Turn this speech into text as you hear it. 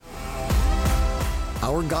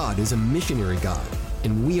Our God is a missionary God,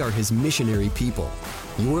 and we are His missionary people.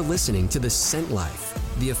 You're listening to The Sent Life,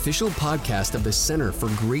 the official podcast of the Center for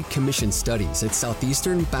Great Commission Studies at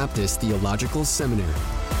Southeastern Baptist Theological Seminary.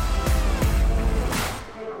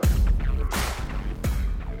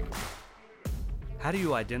 How do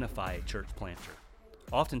you identify a church planter?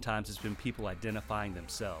 Oftentimes it's been people identifying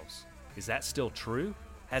themselves. Is that still true?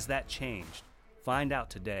 Has that changed? Find out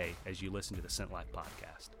today as you listen to the Sent Life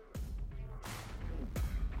podcast.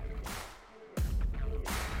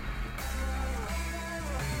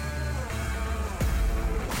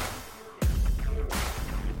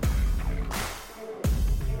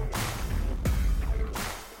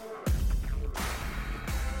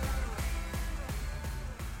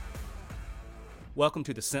 Welcome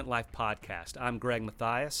to the Sent Life podcast. I'm Greg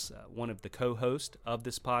Mathias, one of the co-hosts of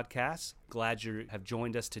this podcast. Glad you have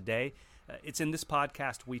joined us today. It's in this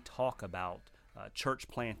podcast we talk about church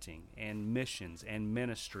planting and missions and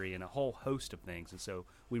ministry and a whole host of things. And so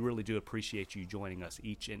we really do appreciate you joining us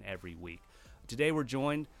each and every week. Today we're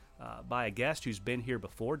joined by a guest who's been here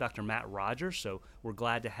before, Dr. Matt Rogers, so we're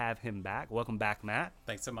glad to have him back. Welcome back, Matt.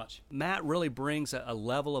 Thanks so much. Matt really brings a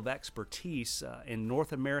level of expertise in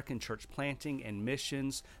North American church planting and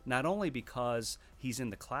missions, not only because he's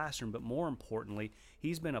in the classroom, but more importantly,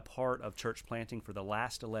 he's been a part of church planting for the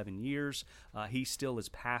last 11 years. He still is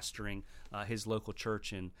pastoring his local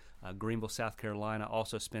church in Greenville, South Carolina,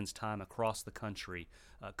 also spends time across the country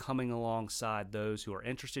coming alongside those who are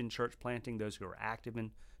interested in church planting, those who are active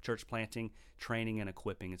in church planting, training, and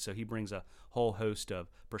equipping. And so he brings a whole host of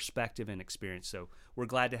perspective and experience. So we're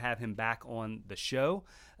glad to have him back on the show.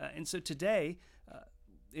 And so today,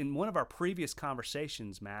 in one of our previous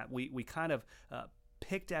conversations, Matt, we kind of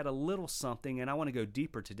picked at a little something, and I want to go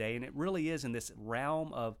deeper today, and it really is in this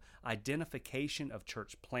realm of identification of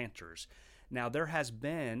church planters. Now, there has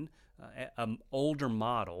been an older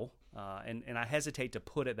model, and I hesitate to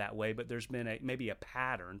put it that way, but there's been maybe a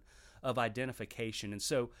pattern of identification. And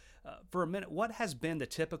so for a minute, what has been the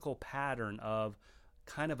typical pattern of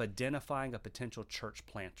kind of identifying a potential church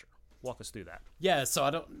planter? Walk us through that. Yeah,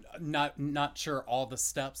 so not sure all the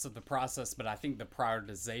steps of the process, but I think the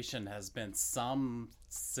prioritization has been some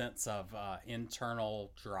sense of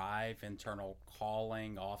internal drive, internal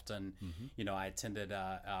calling. Often, I attended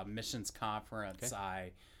a missions conference. Okay.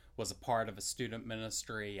 I was a part of a student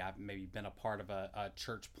ministry. I've maybe been a part of a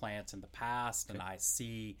church plant in the past, and I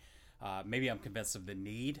see maybe I'm convinced of the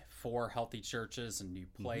need for healthy churches and new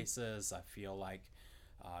places. I feel like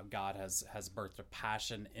God has birthed a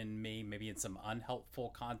passion in me, maybe in some unhelpful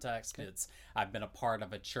context. Okay. I've been a part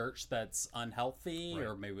of a church that's unhealthy, right,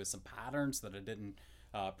 or maybe with some patterns that I didn't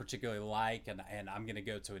particularly like, and I'm going to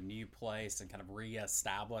go to a new place and kind of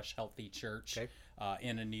reestablish healthy church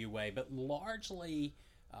in a new way. But largely,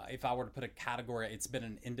 if I were to put a category, it's been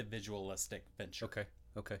an individualistic venture.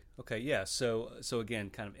 Okay. Yeah. So again,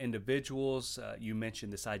 kind of individuals. You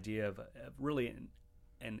mentioned this idea of really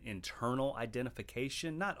an internal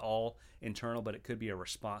identification. Not all internal, but it could be a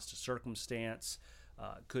response to circumstance.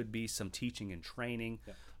 Could be some teaching and training.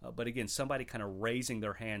 Yeah. But again, somebody kind of raising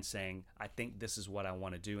their hand, saying, "I think this is what I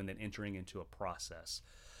want to do," and then entering into a process.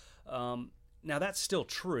 Now that's still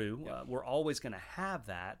true. Yeah. We're always going to have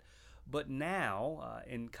that. But now,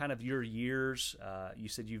 in kind of your years, you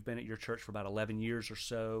said you've been at your church for about 11 years or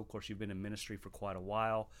so. Of course, you've been in ministry for quite a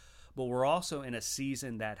while. But we're also in a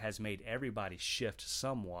season that has made everybody shift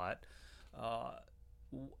somewhat.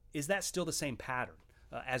 Is that still the same pattern?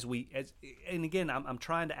 And again, I'm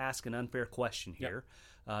trying to ask an unfair question here.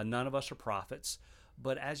 Yep. None of us are prophets.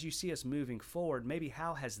 But as you see us moving forward, maybe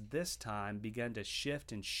how has this time begun to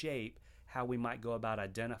shift and shape how we might go about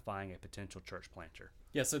identifying a potential church planter?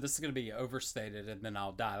 Yeah, so this is going to be overstated, and then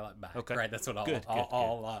I'll dial it back. Okay, right? That's what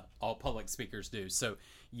all public speakers do. So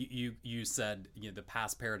you said the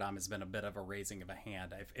past paradigm has been a bit of a raising of a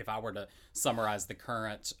hand. If I were to summarize the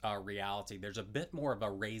current reality, there's a bit more of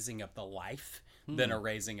a raising of the life than a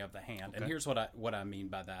raising of the hand. Okay. And here's what I mean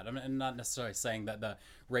by that. I'm not necessarily saying that the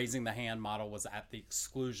raising the hand model was at the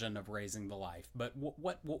exclusion of raising the life, but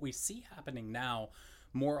what we see happening now,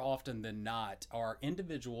 more often than not, are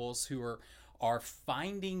individuals who are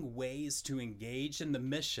finding ways to engage in the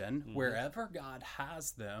mission wherever God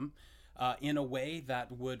has them in a way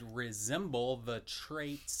that would resemble the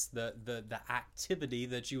traits, the activity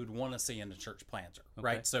that you would want to see in a church planter,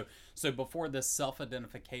 right? So before this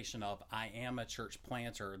self-identification of I am a church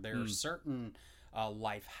planter, there are certain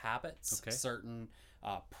life habits, certain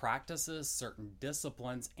practices, certain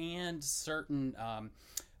disciplines, and certain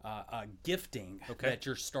gifting that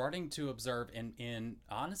you're starting to observe in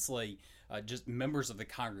honestly just members of the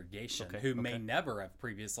congregation who may never have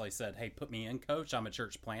previously said, hey, put me in, coach, I'm a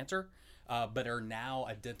church planter, but are now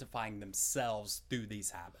identifying themselves through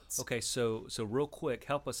these habits. Okay, so real quick,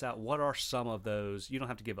 help us out. What are some of those, you don't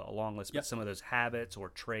have to give a long list, but some of those habits or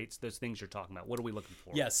traits, those things you're talking about, what are we looking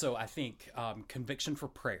for? Yeah, so I think conviction for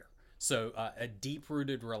prayer. So a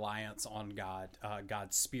deep-rooted reliance on God,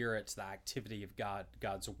 God's Spirit, the activity of God,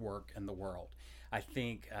 God's work in the world. I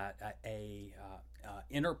think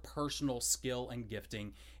interpersonal skill and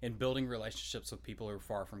gifting in building relationships with people who are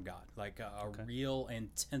far from God, like a real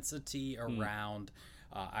intensity around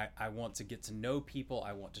I want to get to know people,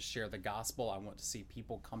 I want to share the gospel, I want to see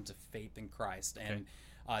people come to faith in Christ, and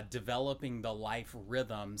developing the life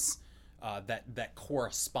rhythms that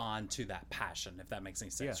correspond to that passion, if that makes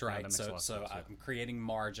any sense, right? So I'm creating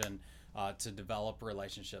margin to develop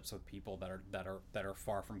relationships with people that are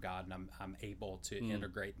far from God, and I'm able to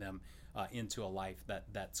integrate them into a life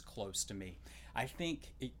that's close to me. I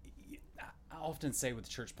think I often say with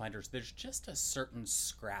church planters, there's just a certain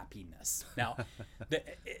scrappiness. Now,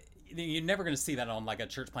 you're never going to see that on like a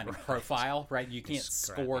church planter profile, right? You can't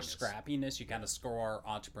score scrappiness. You kind of score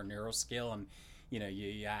entrepreneurial skill, and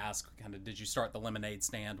you ask kind of, did you start the lemonade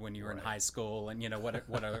stand when you were in high school, and what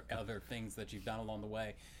are other things that you've done along the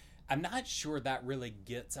way. I'm not sure that really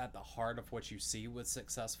gets at the heart of what you see with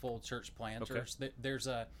successful church planters. There's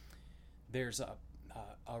a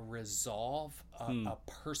resolve, a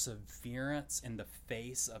perseverance in the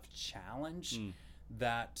face of challenge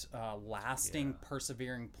that lasting,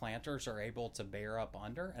 persevering planters are able to bear up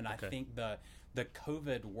under. And I think the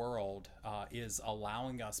COVID world is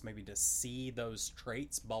allowing us maybe to see those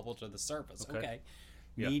traits bubble to the surface.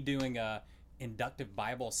 Me doing a inductive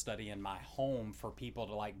Bible study in my home for people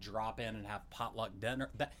to like drop in and have potluck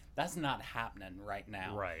dinner, that's not happening right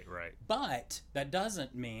now. Right. But that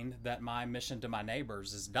doesn't mean that my mission to my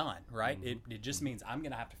neighbors is done, right? It just means I'm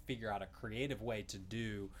going to have to figure out a creative way to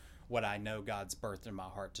do what I know God's birthed in my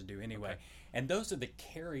heart to do anyway. And those are the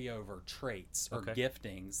carryover traits or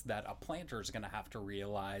giftings that a planter is going to have to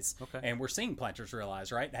realize. And we're seeing planters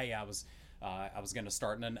realize, right? Hey, I was going to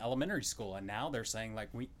start in an elementary school, and now they're saying like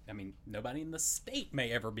nobody in the state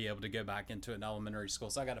may ever be able to go back into an elementary school,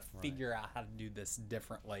 so I got to figure out how to do this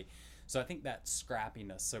differently. So I think that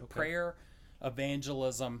scrappiness. So prayer,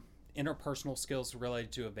 evangelism, interpersonal skills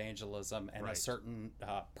related to evangelism, and a certain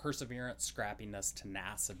perseverance, scrappiness,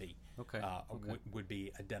 tenacity would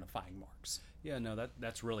be identifying marks. Yeah, no,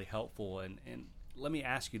 that's really helpful. And let me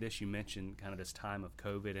ask you this. You mentioned kind of this time of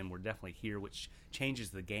COVID, and we're definitely here, which changes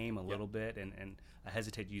the game a little bit. And I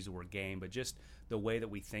hesitate to use the word game, but just the way that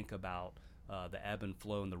we think about the ebb and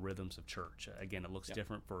flow and the rhythms of church. Again, it looks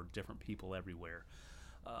different for different people everywhere.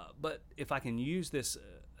 But if I can use this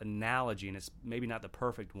analogy, and it's maybe not the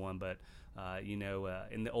perfect one, but in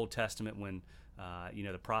the Old Testament, when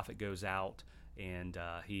the prophet goes out and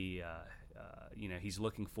he's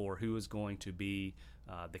looking for who is going to be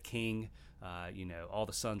the king. All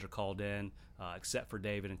the sons are called in except for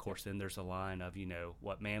David. And of course, then there's a line of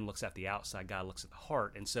what man looks at the outside, God looks at the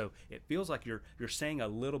heart. And so it feels like you're saying a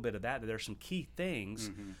little bit of that there's some key things,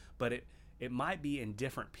 but it might be in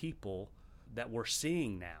different people that we're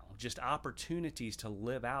seeing now, just opportunities to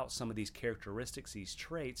live out some of these characteristics, these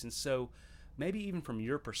traits. And so maybe even from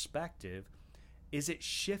your perspective, is it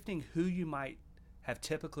shifting who you might have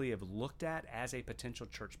typically have looked at as a potential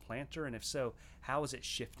church planter? And if so, how is it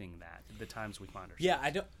shifting that at the times we find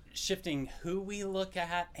ourselves? Shifting who we look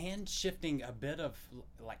at, and shifting a bit of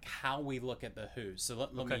like how we look at the who. So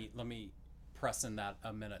let me press in that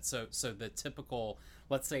a minute. So the typical,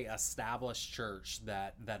 let's say, established church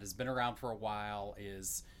that has been around for a while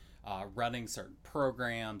is running certain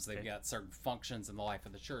programs. They've got certain functions in the life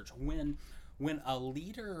of the church. When a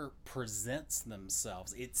leader presents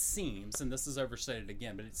themselves, it seems, and this is overstated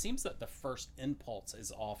again, but it seems that the first impulse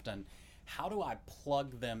is often, how do I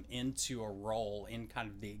plug them into a role in kind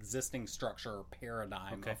of the existing structure or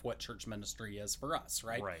paradigm of what church ministry is for us,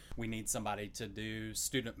 right? We need somebody to do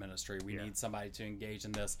student ministry. We need somebody to engage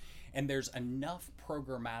in this. And there's enough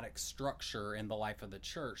programmatic structure in the life of the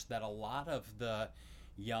church that a lot of the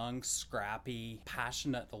young, scrappy,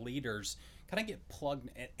 passionate leaders kind of get plugged.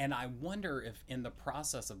 And I wonder if in the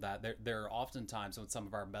process of that, there are often times when some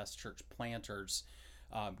of our best church planters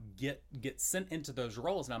get sent into those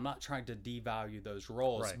roles. And I'm not trying to devalue those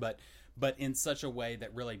roles, but in such a way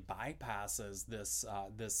that really bypasses this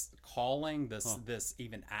calling, this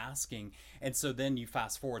even asking. And so then you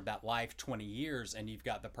fast forward that life 20 years, and you've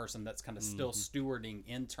got the person that's kind of still stewarding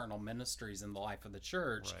internal ministries in the life of the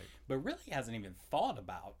church, but really hasn't even thought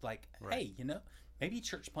about hey, maybe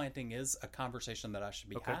church planting is a conversation that I should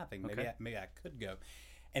be having. Maybe I could go.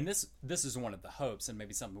 And this is one of the hopes, and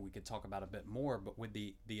maybe something we could talk about a bit more. But with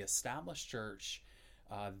the established church,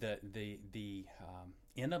 the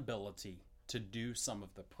inability to do some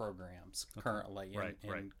of the programs currently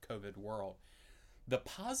in COVID world, the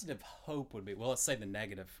positive hope would be, well, let's say the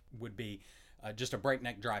negative would be just a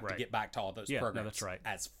breakneck drive to get back to all those programs. No, that's right.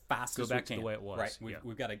 As fast as we can. Go back to the way it was. Right.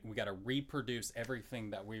 We've got to reproduce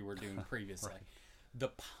everything that we were doing previously. The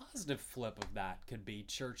positive flip of that could be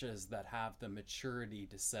churches that have the maturity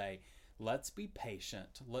to say, let's be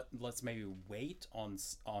patient. Let's maybe wait on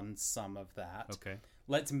some of that. Okay.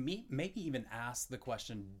 Let's maybe even ask the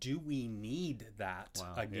question, do we need that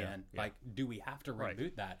again? Yeah. Like, do we have to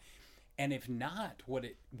reboot that? And if not, what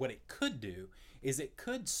it could do is it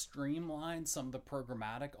could streamline some of the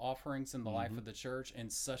programmatic offerings in the life of the church in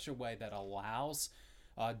such a way that allows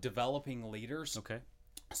developing leaders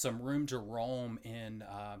some room to roam in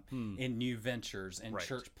new ventures, in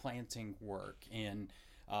church planting work, in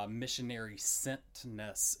missionary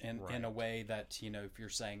sentness, in a way that, if you're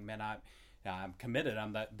saying, man, I'm committed,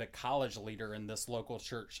 I'm the college leader in this local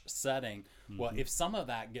church setting. Well, if some of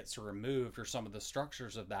that gets removed, or some of the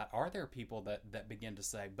structures of that, are there people that begin to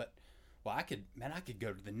say, but well, I could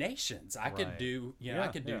go to the nations. I could do, I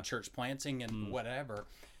could do church planting and whatever.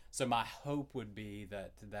 So my hope would be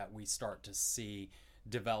that we start to see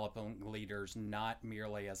developing leaders not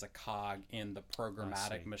merely as a cog in the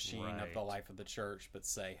programmatic machine of the life of the church, but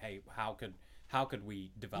say, hey, how could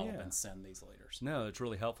we develop and send these leaders? No, it's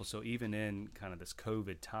really helpful. So even in kind of this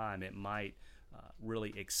COVID time, it might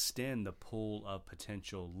really extend the pool of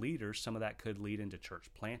potential leaders. Some of that could lead into church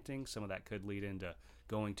planting. Some of that could lead into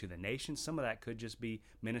going to the nations. Some of that could just be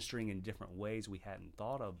ministering in different ways we hadn't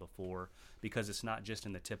thought of before, because it's not just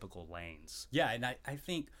in the typical lanes. Yeah, and I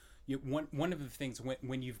think one of the things,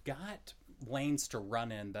 when you've got lanes to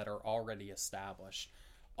run in that are already established,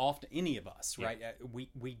 often any of us, right?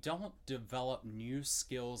 We don't develop new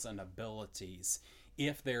skills and abilities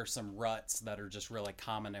if there are some ruts that are just really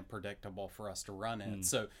common and predictable for us to run in.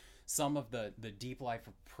 So some of the deep life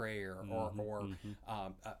of prayer or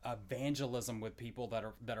evangelism with people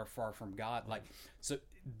that are far from God, like, so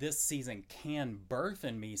this season can birth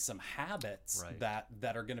in me some habits that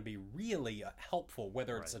are going to be really helpful,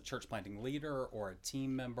 whether it's a church planting leader or a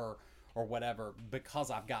team member or whatever,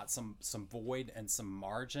 because I've got some void and some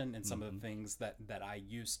margin in some of the things that I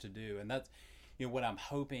used to do. And that's, what I'm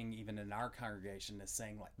hoping even in our congregation is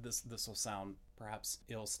saying, like, this will sound perhaps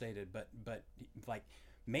ill stated, but like,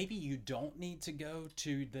 maybe you don't need to go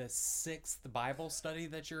to the 6th Bible study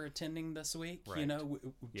that you're attending this week.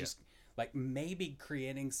 Just like maybe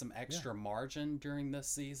creating some extra margin during this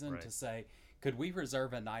season to say, could we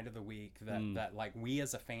reserve a night of the week that like we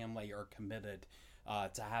as a family are committed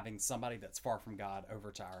to having somebody that's far from God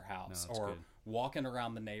over to our house, or walking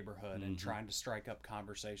around the neighborhood and trying to strike up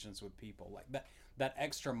conversations with people, like that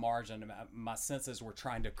extra margin. My sense is we're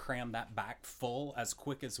trying to cram that back full as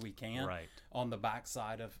quick as we can on the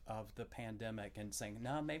backside of the pandemic, and saying,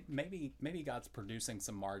 no, maybe God's producing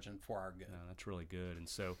some margin for our good. No, that's really good. And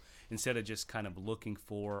so instead of just kind of looking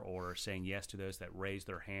for or saying yes to those that raise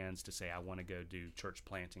their hands to say, I want to go do church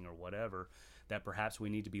planting or whatever, that perhaps we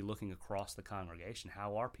need to be looking across the congregation.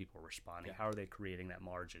 How are people responding? How are they creating that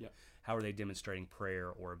margin? How are they demonstrating prayer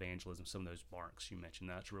or evangelism? Some of those marks you mentioned.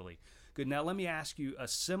 That's really good. Now, let me ask you a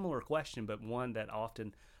similar question, but one that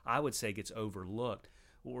often I would say gets overlooked.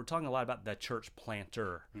 Well, we're talking a lot about the church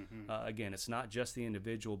planter. Again, it's not just the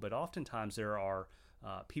individual, but oftentimes there are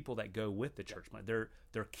people that go with the church plant.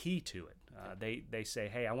 They're key to it. They say,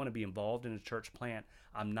 hey, I want to be involved in a church plant.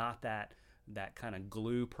 I'm not that kind of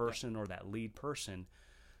glue person or that lead person.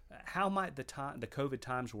 How might the COVID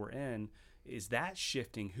times we're in, is that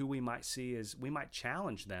shifting who we might see? As we might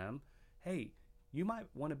challenge them, hey, you might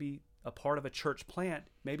want to be a part of a church plant.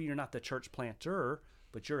 Maybe you're not the church planter,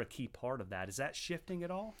 but you're a key part of that. Is that shifting at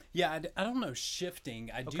all? Yeah, I don't know shifting.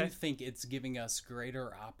 I do think it's giving us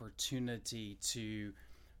greater opportunity to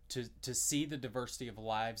see the diversity of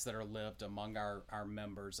lives that are lived among our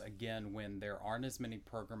members. Again, when there aren't as many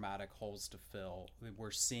programmatic holes to fill, we're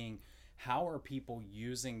seeing how are people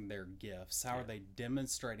using their gifts? How are they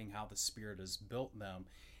demonstrating how the Spirit has built them?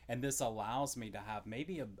 And this allows me to have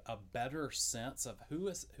maybe a better sense of who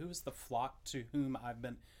is the flock to whom I've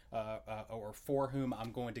been, or for whom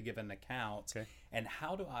I'm going to give an account, and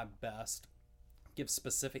how do I best give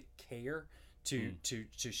specific care to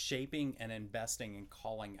shaping and investing and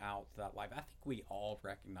calling out that life. I think we all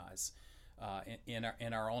recognize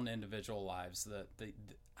in our own individual lives that the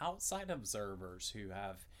outside observers who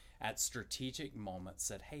have at strategic moments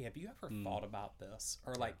said, hey, have you ever thought about this?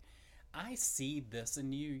 Or like, I see this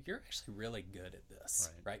in you. You're actually really good at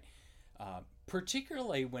this, right?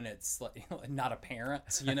 particularly when it's like, not a parent,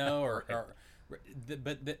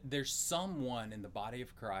 but there's someone in the body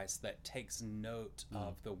of Christ that takes note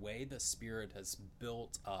of the way the Spirit has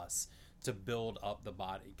built us to build up the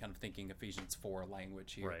body, kind of thinking Ephesians 4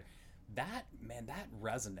 language here. Right. That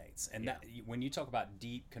resonates. And that when you talk about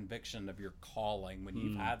deep conviction of your calling, when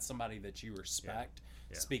you've had somebody that you respect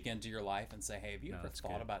speak into your life and say, hey, have you ever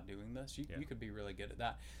thought about doing this? You could be really good at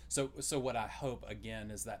that. So what I hope,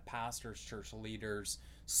 again, is that pastors, church leaders,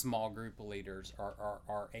 small group leaders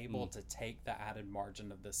are able to take the added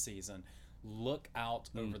margin of this season, look out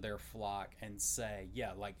over their flock and say,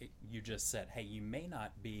 like you just said, hey, you may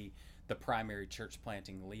not be the primary church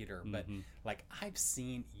planting leader, but like I've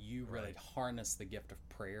seen you really harness the gift of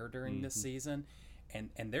prayer during this season, and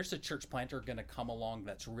there's a church planter going to come along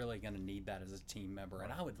that's really going to need that as a team member,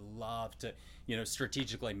 and I would love to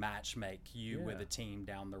strategically match make you with a team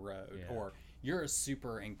down the road, or you're a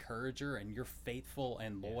super encourager and you're faithful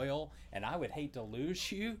and loyal, and I would hate to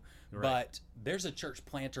lose you, but there's a church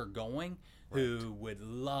planter going who would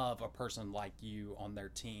love a person like you on their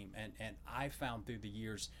team, and I found through the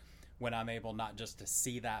years, when I'm able not just to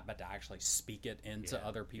see that, but to actually speak it into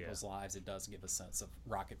other people's lives, it does give a sense of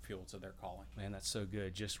rocket fuel to their calling. Man, that's so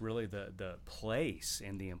good. Just really the place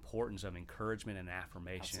and the importance of encouragement and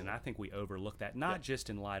affirmation. Absolutely. And I think we overlook that, not just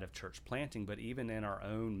in light of church planting, but even in our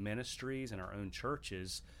own ministries and our own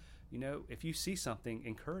churches. If you see something,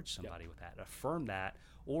 encourage somebody with that, affirm that.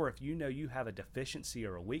 Or if you have a deficiency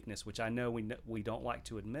or a weakness, which I know we don't like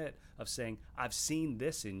to admit, of saying, I've seen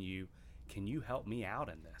this in you, can you help me out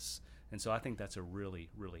in this? And so I think that's a really,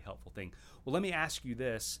 really helpful thing. Well, let me ask you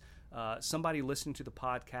this. Somebody listening to the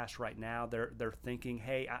podcast right now, they're thinking,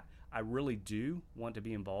 hey, I really do want to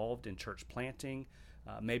be involved in church planting.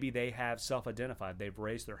 Maybe they have self-identified, they've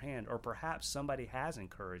raised their hand, or perhaps somebody has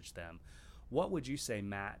encouraged them. What would you say,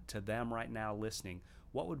 Matt, to them right now listening?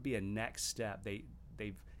 What would be a next step?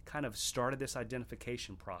 They've kind of started this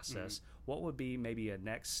identification process. What would be maybe a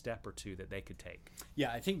next step or two that they could take?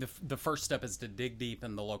 Yeah, I think the first step is to dig deep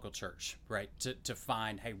in the local church, right? To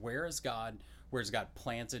find, hey, where's God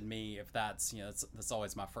planted me? If that's, that's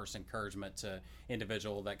always my first encouragement to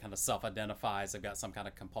individual that kind of self-identifies. They've got some kind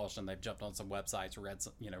of compulsion. They've jumped on some websites,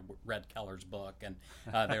 read Keller's book, and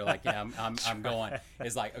they're like, yeah, I'm going.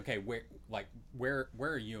 It's like, okay, where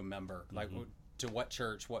are you a member? Like, to what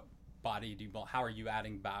church? What body do you belong? How are you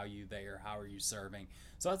adding value there? How are you serving?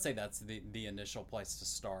 So I'd say that's the initial place to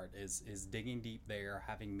start is digging deep there,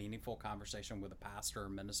 having meaningful conversation with a pastor or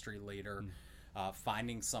ministry leader,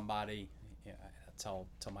 finding somebody. I tell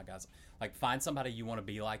my guys, like, find somebody you want to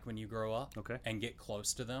be like when you grow up, and get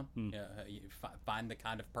close to them. You find the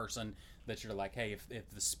kind of person that you're like, hey,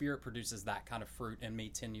 if the Spirit produces that kind of fruit in me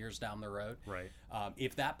 10 years down the road,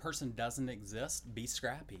 if that person doesn't exist, be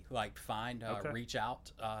scrappy. Like, find, reach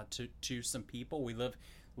out to some people. We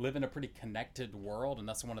live in a pretty connected world, and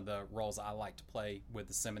that's one of the roles I like to play with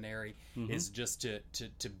the seminary, is just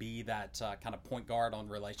to be that kind of point guard on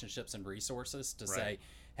relationships and resources, to say,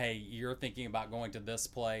 hey, you're thinking about going to this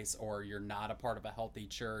place, or you're not a part of a healthy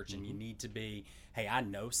church, and you need to be, hey, I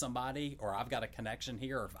know somebody, or I've got a connection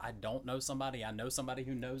here, or if I don't know somebody, I know somebody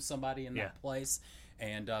who knows somebody in that place,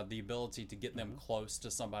 and the ability to get them close to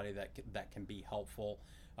somebody that can be helpful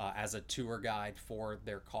as a tour guide for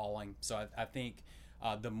their calling. So I think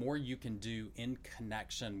the more you can do in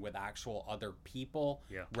connection with actual other people,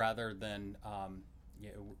 rather than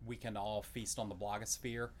we can all feast on the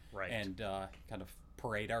blogosphere and kind of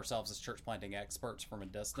parade ourselves as church planting experts from a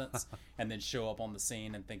distance, and then show up on the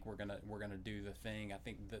scene and think we're gonna do the thing. I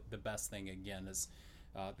think the best thing, again, is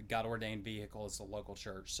the God ordained vehicle is the local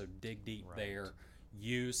church. So dig deep there.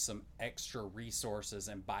 Use some extra resources,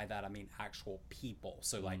 and by that I mean actual people.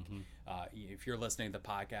 So like, if you're listening to the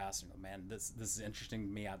podcast, man, this is interesting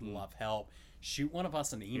to me, I'd love help. Shoot one of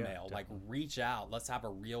us an email, like reach out. Let's have a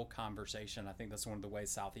real conversation. I think that's one of the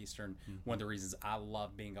ways Southeastern, one of the reasons I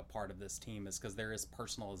love being a part of this team, is because there is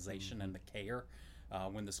personalization in the care.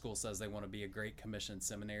 When the school says they want to be a Great Commission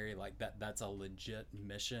seminary, like that's a legit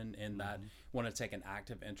mission, in that want to take an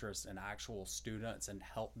active interest in actual students and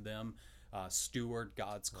help them steward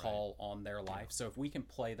God's call on their life. So if we can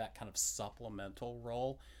play that kind of supplemental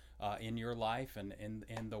role in your life and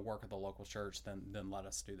in the work of the local church, then let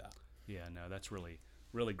us do that. Yeah, no, that's really,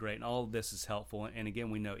 really great. And all of this is helpful. And again,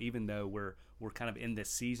 we know, even though we're kind of in this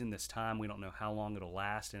season, this time, we don't know how long it'll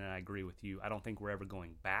last. And I agree with you. I don't think we're ever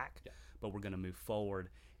going back, but we're going to move forward.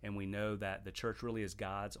 And we know that the church really is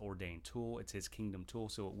God's ordained tool. It's His kingdom tool,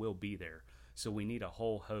 so it will be there. So we need a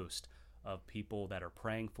whole host of people that are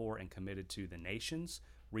praying for and committed to the nations,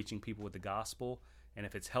 reaching people with the gospel. And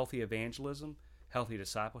if it's healthy evangelism, healthy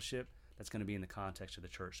discipleship, that's going to be in the context of the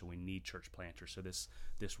church. So we need church planters. So this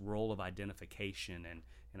role of identification,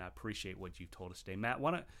 and I appreciate what you've told us today. Matt,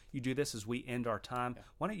 why don't you do this as we end our time? Yeah.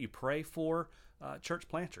 Why don't you pray for church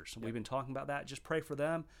planters? Yeah. We've been talking about that. Just pray for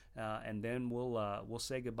them, and then we'll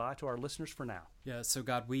say goodbye to our listeners for now. Yeah. So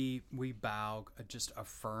God, we bow, just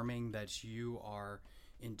affirming that you are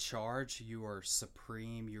in charge, you are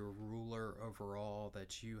supreme, you're ruler over all,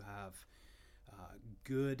 that you have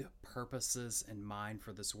good purposes in mind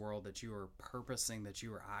for this world, that you are purposing, that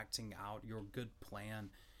you are acting out your good plan,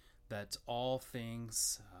 that all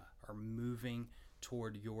things are moving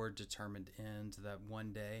toward your determined end, that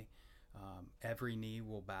one day every knee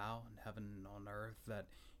will bow in heaven and on earth, that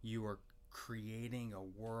you are creating a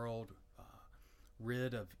world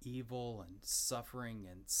rid of evil and suffering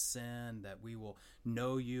and sin, that we will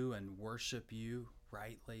know you and worship you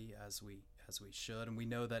rightly as we should. And we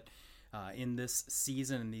know that in this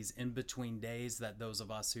season, in these in-between days, that those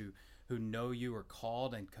of us who know you are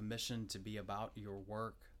called and commissioned to be about your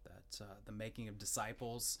work, that the making of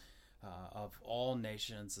disciples of all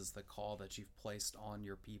nations is the call that you've placed on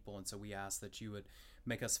your people. And so we ask that you would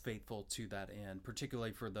make us faithful to that end,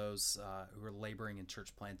 particularly for those who are laboring in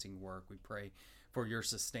church planting work. We pray for your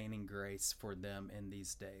sustaining grace for them in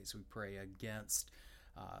these days. We pray against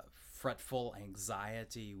fretful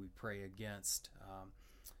anxiety. We pray against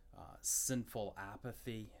sinful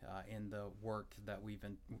apathy in the work that we've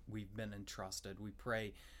been entrusted. We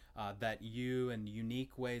pray that you, in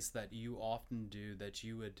unique ways that you often do, that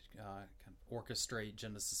you would kind of orchestrate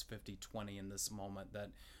Genesis 50:20 in this moment,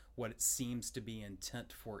 that what it seems to be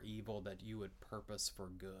intent for evil, that you would purpose for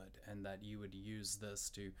good, and that you would use this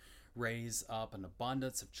to raise up an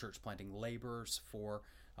abundance of church planting laborers for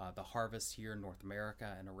the harvest here in North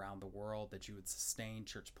America and around the world, that you would sustain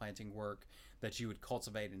church planting work, that you would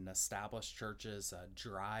cultivate and establish churches,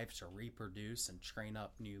 drive to reproduce and train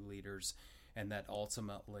up new leaders, and that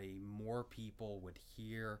ultimately more people would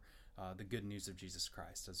hear the good news of Jesus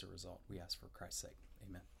Christ as a result. We ask for Christ's sake.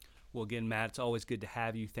 Amen. Well, again, Matt, it's always good to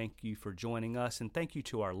have you. Thank you for joining us, and thank you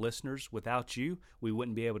to our listeners. Without you, we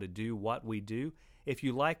wouldn't be able to do what we do. If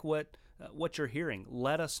you like what you're hearing,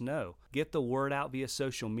 let us know. Get the word out via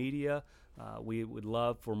social media. We would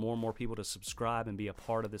love for more and more people to subscribe and be a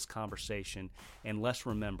part of this conversation. And let's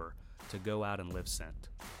remember to go out and live sent.